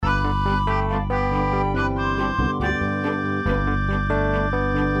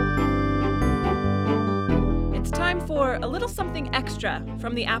for A Little Something Extra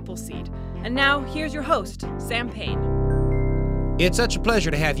from the Appleseed. And now, here's your host, Sam Payne. It's such a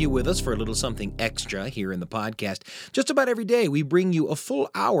pleasure to have you with us for a little something extra here in the podcast. Just about every day, we bring you a full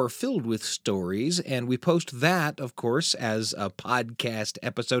hour filled with stories, and we post that, of course, as a podcast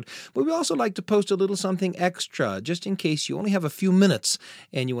episode. But we also like to post a little something extra, just in case you only have a few minutes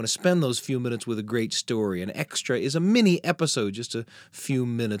and you want to spend those few minutes with a great story. An extra is a mini episode, just a few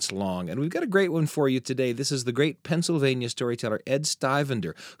minutes long. And we've got a great one for you today. This is the great Pennsylvania storyteller Ed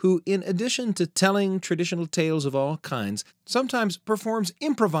Stivender, who, in addition to telling traditional tales of all kinds, sometimes performs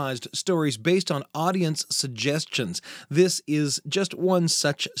improvised stories based on audience suggestions. This is just one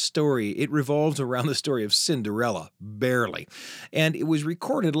such story. It revolves around the story of Cinderella, barely. And it was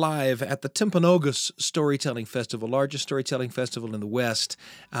recorded live at the Timpanogos Storytelling Festival, largest storytelling festival in the West.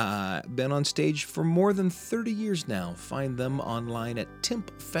 Been on stage for more than 30 years now. Find them online at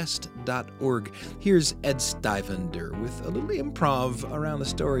timpfest.org. Here's Ed Stivender with a little improv around the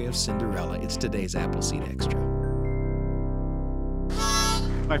story of Cinderella. It's today's Appleseed Extra.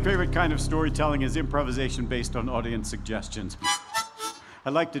 My favorite kind of storytelling is improvisation based on audience suggestions.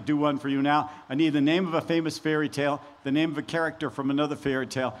 I'd like to do one for you now. I need the name of a famous fairy tale, the name of a character from another fairy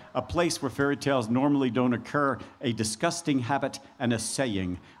tale, a place where fairy tales normally don't occur, a disgusting habit, and a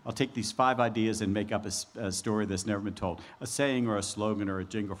saying. I'll take these 5 ideas and make up a story that's never been told. A saying or a slogan or a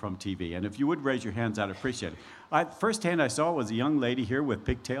jingle from TV. And if you would raise your hands, I'd appreciate it. First hand I saw was a young lady here with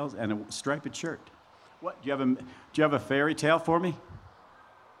pigtails and a striped shirt. What, do you have a fairy tale for me?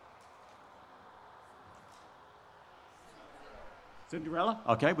 Cinderella?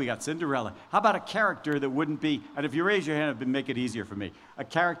 Okay, we got Cinderella. How about a character that wouldn't be, and if you raise your hand, it would make it easier for me. A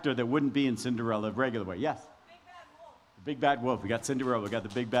character that wouldn't be in Cinderella a regular way. Yes? Big Bad Wolf. The Big Bad Wolf. We got Cinderella. We got the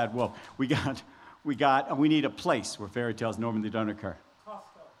Big Bad Wolf. We need a place where fairy tales normally don't occur.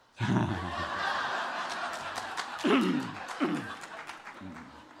 Costco.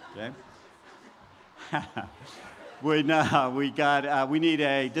 Okay. We need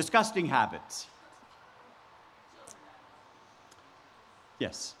a disgusting habit.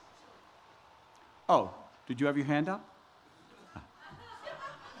 Yes. Oh, did you have your hand up?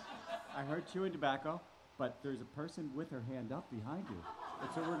 I heard chewing tobacco, but there's a person with her hand up behind you. And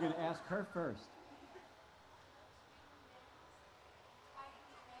so we're going to ask her first.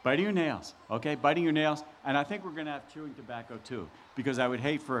 Biting your nails. Okay, biting your nails. And I think we're going to have chewing tobacco too, because I would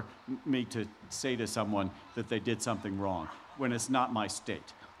hate for me to say to someone that they did something wrong when it's not my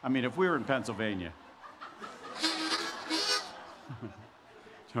state. I mean, if we were in Pennsylvania.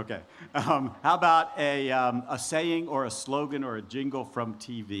 Okay. How about a saying or a slogan or a jingle from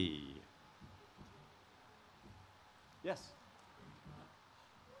TV? Yes.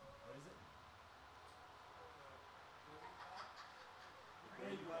 What is it? The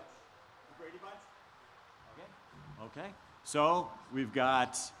Brady Bunch. The Brady Bunch? Okay. Okay. So we've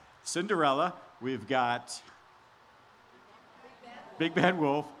got Cinderella. We've got Big Bad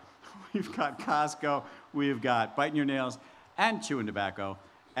Wolf. We've got Costco. We've got biting your nails and chewing tobacco.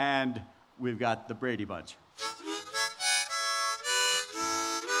 And we've got the Brady Bunch.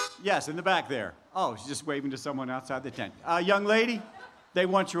 Yes, in the back there. Oh, she's just waving to someone outside the tent. Young lady, they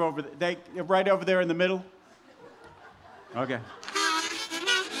want you over there. They're right over there in the middle. Okay.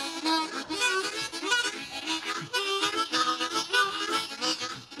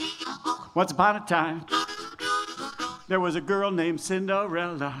 Once upon a time, there was a girl named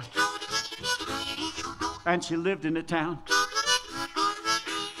Cinderella, and she lived in a town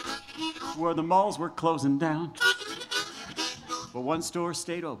where the malls were closing down, but one store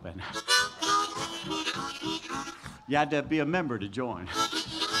stayed open. You had to be a member to join.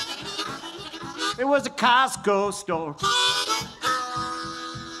 It was a Costco store,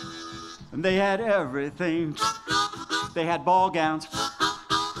 and they had everything. They had ball gowns.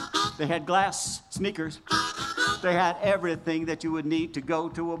 They had glass sneakers. They had everything that you would need to go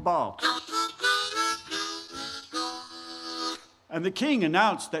to a ball. And the king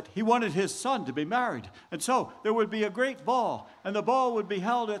announced that he wanted his son to be married. And so there would be a great ball, and the ball would be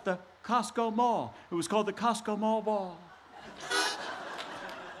held at the Costco Mall. It was called the Costco Mall Ball.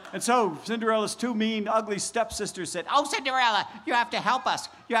 And so Cinderella's 2 mean, ugly stepsisters said, "Oh, Cinderella, you have to help us.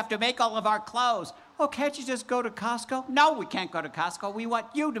 You have to make all of our clothes." "Oh, can't you just go to Costco?" "No, we can't go to Costco. We want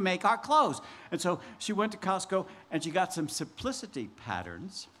you to make our clothes." And so she went to Costco, and she got some simplicity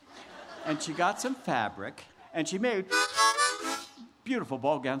patterns, and she got some fabric, and she made beautiful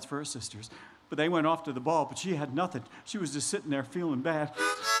ball gowns for her sisters. But they went off to the ball, but she had nothing. She was just sitting there feeling bad.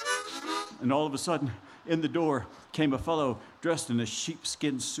 And all of a sudden, in the door came a fellow dressed in a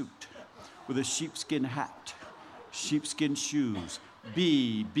sheepskin suit with a sheepskin hat, sheepskin shoes,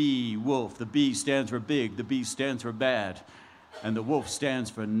 B, wolf. The B stands for big, the B stands for bad, and the wolf stands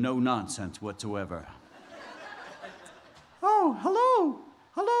for no nonsense whatsoever. Oh, hello.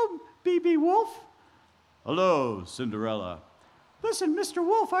 Hello, B Wolf. Hello, Cinderella. Listen, Mr.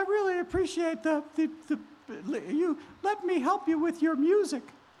 Wolf, I really appreciate you let me help you with your music.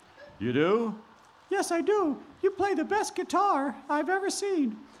 You do? Yes, I do. You play the best guitar I've ever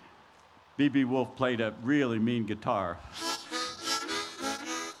seen. B Wolf played a really mean guitar.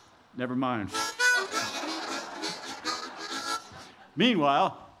 Never mind.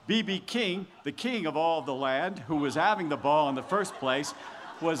 Meanwhile, B King, the king of all the land, who was having the ball in the first place,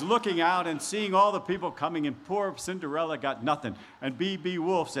 was looking out and seeing all the people coming, and poor Cinderella got nothing. And B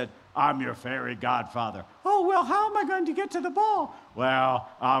Wolf said, I'm your fairy godfather. Oh, well, how am I going to get to the ball? Well,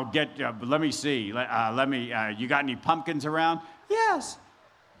 I'll get, let me see. You got any pumpkins around? Yes.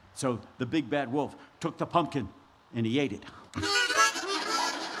 So the big bad wolf took the pumpkin and he ate it.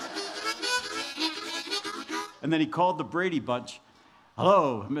 And then he called the Brady Bunch.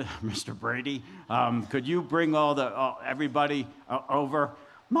 Hello, Mr. Brady. Could you bring everybody over?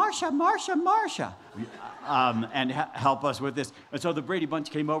 Marcia. And help us with this. And so the Brady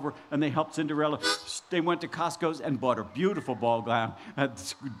Bunch came over and they helped Cinderella. They went to Costco's and bought her beautiful ball gown,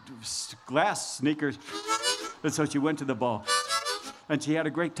 glass sneakers. And so she went to the ball. And she had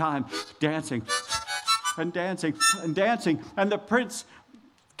a great time dancing and dancing and dancing. And the prince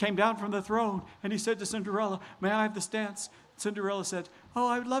came down from the throne and he said to Cinderella, may I have this dance? Cinderella said, oh,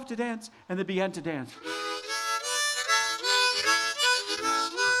 I would love to dance. And they began to dance.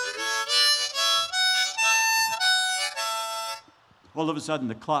 All of a sudden,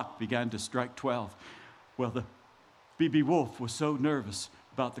 the clock began to strike 12. Well, the B Wolf was so nervous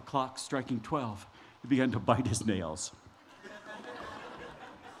about the clock striking 12, he began to bite his nails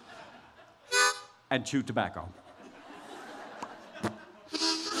and chew tobacco.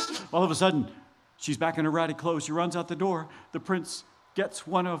 All of a sudden, she's back in her ratty clothes. She runs out the door. The prince gets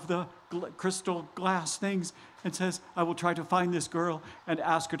one of the crystal glass things and says, I will try to find this girl and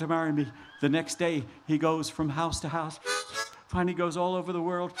ask her to marry me. The next day, he goes from house to house. Finally goes all over the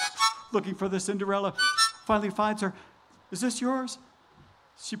world looking for the Cinderella. Finally finds her. Is this yours?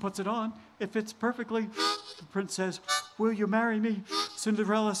 She puts it on. It fits perfectly. The prince says, will you marry me?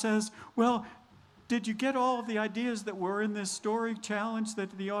 Cinderella says, well, did you get all of the ideas that were in this story challenge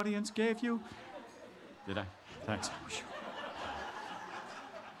that the audience gave you? Did I? Thanks.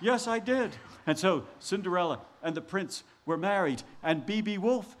 Yes, I did. And so Cinderella and the prince were married, and B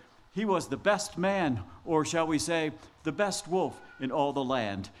Wolf, he was the best man, or shall we say, the best wolf in all the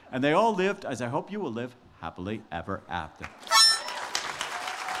land. And they all lived, as I hope you will live, happily ever after.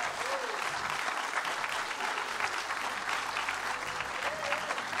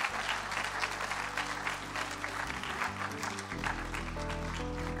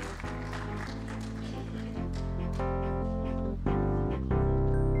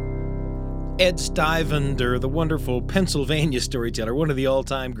 Ed Stivender, the wonderful Pennsylvania storyteller, one of the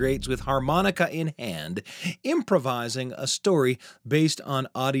all-time greats, with harmonica in hand, improvising a story based on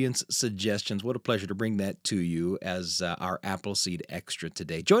audience suggestions. What a pleasure to bring that to you as our Appleseed Extra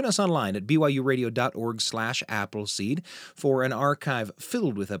today. Join us online at byuradio.org/Appleseed for an archive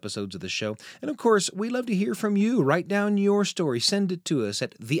filled with episodes of the show. And of course, we love to hear from you. Write down your story. Send it to us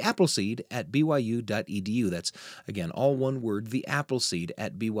at theappleseed@byu.edu. That's, again, all one word,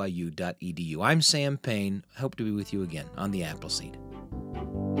 theappleseed@byu.edu. I'm Sam Payne. Hope to be with you again on The Appleseed.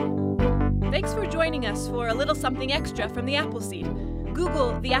 Thanks for joining us for a little something extra from The Appleseed.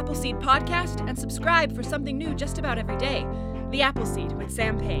 Google The Appleseed Podcast and subscribe for something new just about every day. The Appleseed with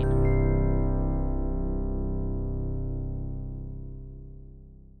Sam Payne.